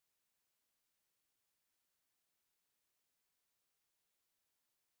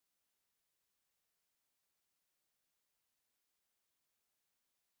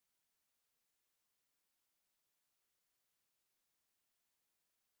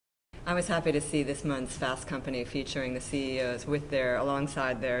I was happy to see this month's Fast Company featuring the CEOs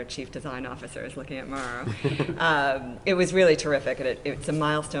alongside their chief design officers looking at Morrow. It was really terrific. It's a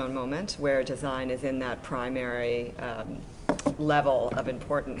milestone moment where design is in that primary level of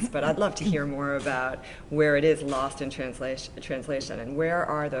importance. But I'd love to hear more about where it is lost in translation and where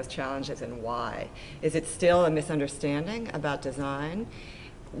are those challenges and why. Is it still a misunderstanding about design?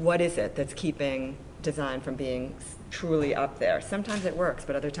 What is it that's keeping design from being truly up there? Sometimes it works,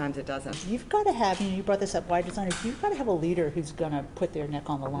 but other times it doesn't. You've got to have, you brought this up, why designers, you've got to have a leader who's going to put their neck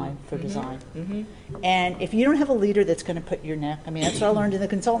on the line for design. And if you don't have a leader that's going to put your neck, that's what I learned in the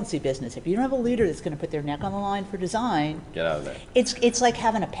consultancy business. If you don't have a leader that's going to put their neck on the line for design, get out of there. It's like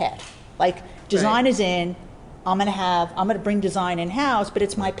having a pet. Like design is in, I'm going to bring design in-house, but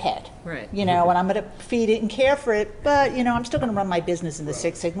it's my pet. Right. And I'm going to feed it and care for it, but I'm still going to run my business in the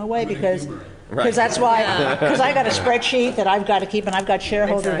Six Sigma way because that's why, because I got a spreadsheet that I've got to keep and I've got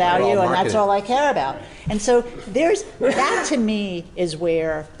shareholder value and that's all I care about. And so that to me is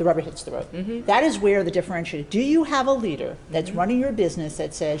where the rubber hits the road. That is where the differentiator. Do you have a leader that's running your business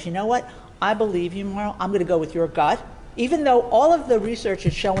that says, you know what, I believe you, Morrow, I'm going to go with your gut. Even though all of the research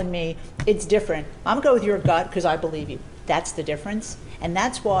is showing me it's different, I'm going to go with your gut because I believe you. That's the difference. And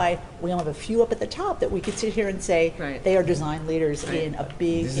that's why we only have a few up at the top that we could sit here and say they are design leaders in a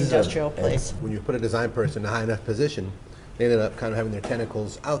big industrial place. When you put a design person in a high enough position, they ended up kind of having their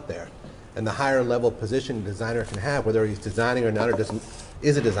tentacles out there. And the higher level position a designer can have, whether he's designing or not, or just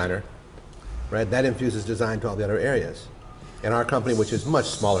is a designer, right? That infuses design to all the other areas. In our company, which is much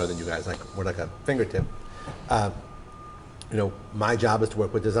smaller than you guys, we're like a fingertip, my job is to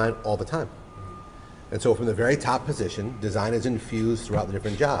work with design all the time. And so from the very top position, design is infused throughout the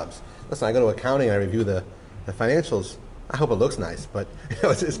different jobs. Listen, I go to accounting, I review the financials. I hope it looks nice, but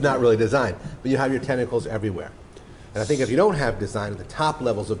it's not really design. But you have your tentacles everywhere. And I think if you don't have design at the top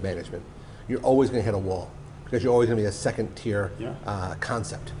levels of management, you're always going to hit a wall because you're always going to be a second tier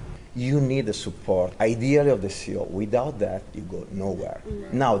concept. You need the support, ideally, of the CEO. Without that, you go nowhere.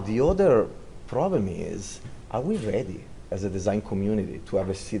 Now, the other problem is, are we ready as a design community to have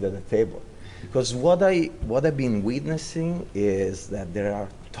a seat at the table? Because what I've been witnessing is that there are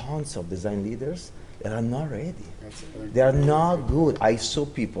tons of design leaders that are not ready. They are not good. I saw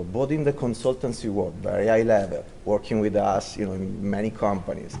people, both in the consultancy world, very high level, working with us, in many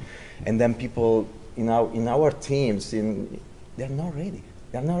companies, and then people in our teams, they're not ready.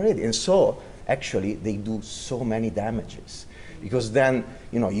 They're not ready, and so actually they do so many damages. Because then,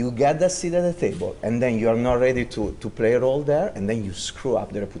 you get that seat at the table, and then you are not ready to play a role there, and then you screw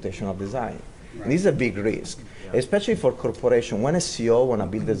up the reputation of design. Right. And this is a big risk, especially for corporation. When a CEO want to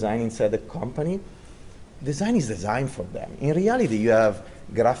build design inside the company, design is design for them. In reality, you have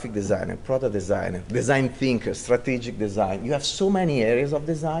graphic designer, product designer, design thinker, strategic design. You have so many areas of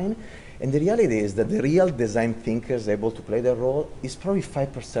design, and the reality is that the real design thinkers able to play their role is probably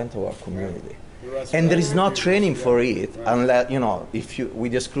 5% of our community. And there is no training for it unless,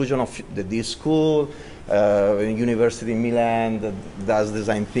 with the exclusion of the school, university in Milan that does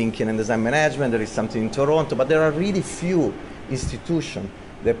design thinking and design management. There is something in Toronto, but there are really few institutions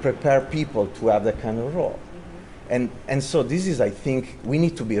that prepare people to have that kind of role. And so this is, I think, we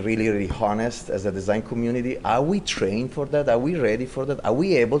need to be really, really honest as a design community. Are we trained for that? Are we ready for that? Are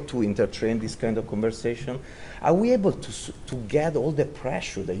we able to intertrain this kind of conversation? Are we able to get all the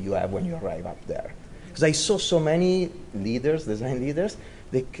pressure that you have when you arrive up there? Because I saw so many leaders, design leaders,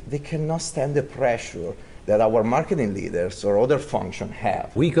 they cannot stand the pressure that our marketing leaders or other functions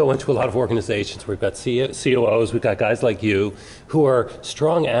have. We go into a lot of organizations. We've got COOs, we've got guys like you who are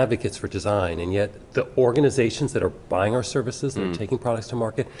strong advocates for design, and yet the organizations that are buying our services, that are taking products to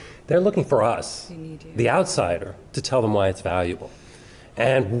market, they're looking for us, the outsider, to tell them why it's valuable.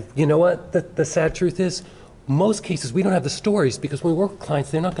 And you know what? The sad truth is, most cases we don't have the stories because when we work with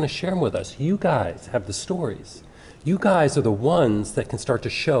clients, they're not going to share them with us. You guys have the stories. You guys are the ones that can start to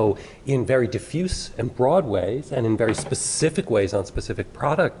show in very diffuse and broad ways and in very specific ways on specific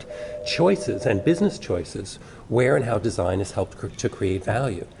product choices and business choices where and how design has helped to create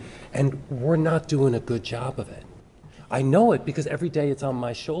value. And we're not doing a good job of it. I know it because every day it's on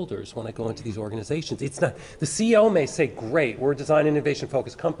my shoulders when I go into these organizations. It's not, the CEO may say, great, we're a design innovation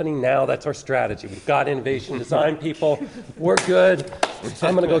focused company, now that's our strategy. We've got innovation design people, we're good,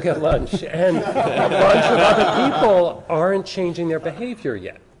 I'm gonna go get lunch. And a bunch of other people aren't changing their behavior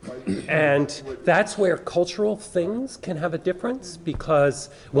yet. And that's where cultural things can have a difference, because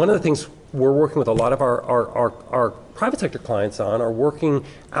one of the things we're working with a lot of our private sector clients on are working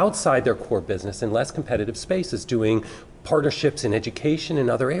outside their core business in less competitive spaces, doing partnerships in education and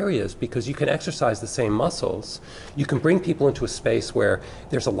other areas, because you can exercise the same muscles. You can bring people into a space where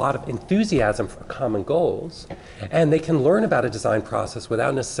there's a lot of enthusiasm for common goals, and they can learn about a design process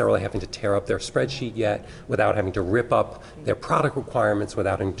without necessarily having to tear up their spreadsheet yet, without having to rip up their product requirements,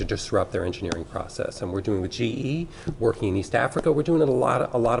 without having to disrupt their engineering process. And we're doing with GE, working in East Africa, we're doing it a lot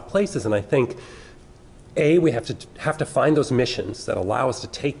of places, and I think we have to find those missions that allow us to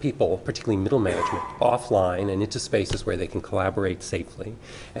take people, particularly middle management, offline and into spaces where they can collaborate safely.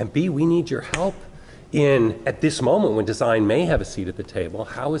 And B, we need your help at this moment when design may have a seat at the table.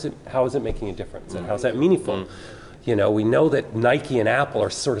 How is it making a difference, and how is that meaningful? You know, we know that Nike and Apple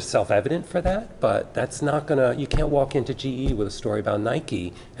are sort of self-evident for that, but that's not you can't walk into GE with a story about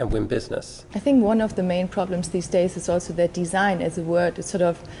Nike and win business. I think one of the main problems these days is also that design as a word is sort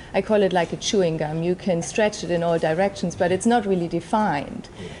of, I call it like a chewing gum. You can stretch it in all directions, but it's not really defined.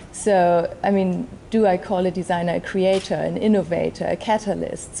 So, I mean, do I call a designer a creator, an innovator, a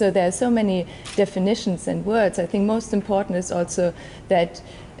catalyst? So there are so many definitions and words. I think most important is also that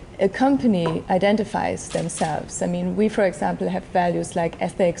a company identifies themselves. I mean, we, for example, have values like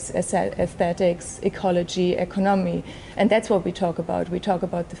ethics, aesthetics, ecology, economy, and that's what we talk about. We talk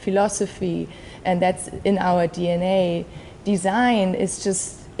about the philosophy, and that's in our DNA. Design is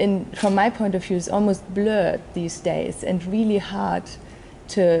just, from my point of view, is almost blurred these days and really hard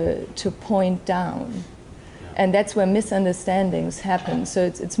to point down. And that's where misunderstandings happen. So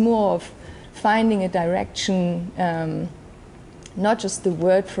it's more of finding a direction, not just the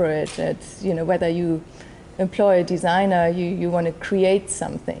word for it. It's, you know, whether you employ a designer, you want to create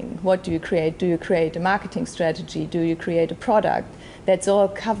something. What do you create? Do you create a marketing strategy? Do you create a product? That's all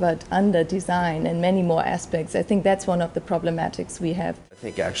covered under design and many more aspects. I think that's one of the problematics we have. I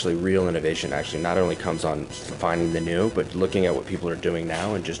think actually real innovation actually not only comes on finding the new, but looking at what people are doing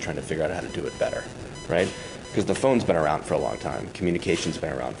now and just trying to figure out how to do it better, right? Because the phone's been around for a long time, communication's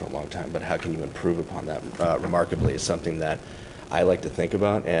been around for a long time, but how can you improve upon that remarkably is something that I like to think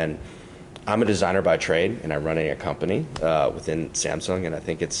about. And I'm a designer by trade, and I'm running a company within Samsung, and I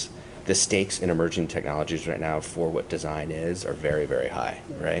think the stakes in emerging technologies right now for what design is are very, very high,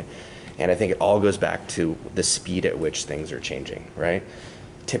 right? And I think it all goes back to the speed at which things are changing, right?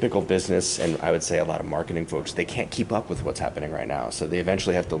 Typical business, and I would say a lot of marketing folks, they can't keep up with what's happening right now. So they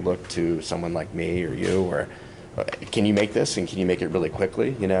eventually have to look to someone like me or you, or can you make this, and can you make it really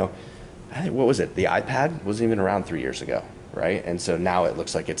quickly? You know, I think, what was it? The iPad wasn't even around 3 years ago, right? And so now it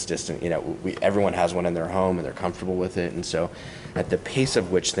looks like it's distant. You know, everyone has one in their home and they're comfortable with it. And so at the pace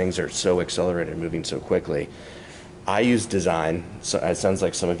of which things are so accelerated and moving so quickly, I use design. So it sounds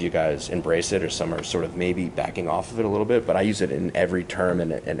like some of you guys embrace it, or some are sort of maybe backing off of it a little bit, but I use it in every term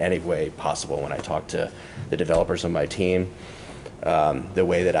and in any way possible when I talk to the developers on my team. The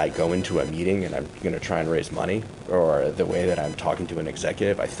way that I go into a meeting and I'm going to try and raise money, or the way that I'm talking to an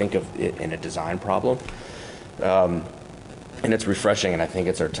executive, I think of it in a design problem. And it's refreshing, and I think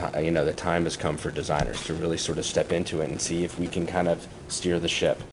it's our time. You know, the time has come for designers to really sort of step into it and see if we can kind of steer the ship.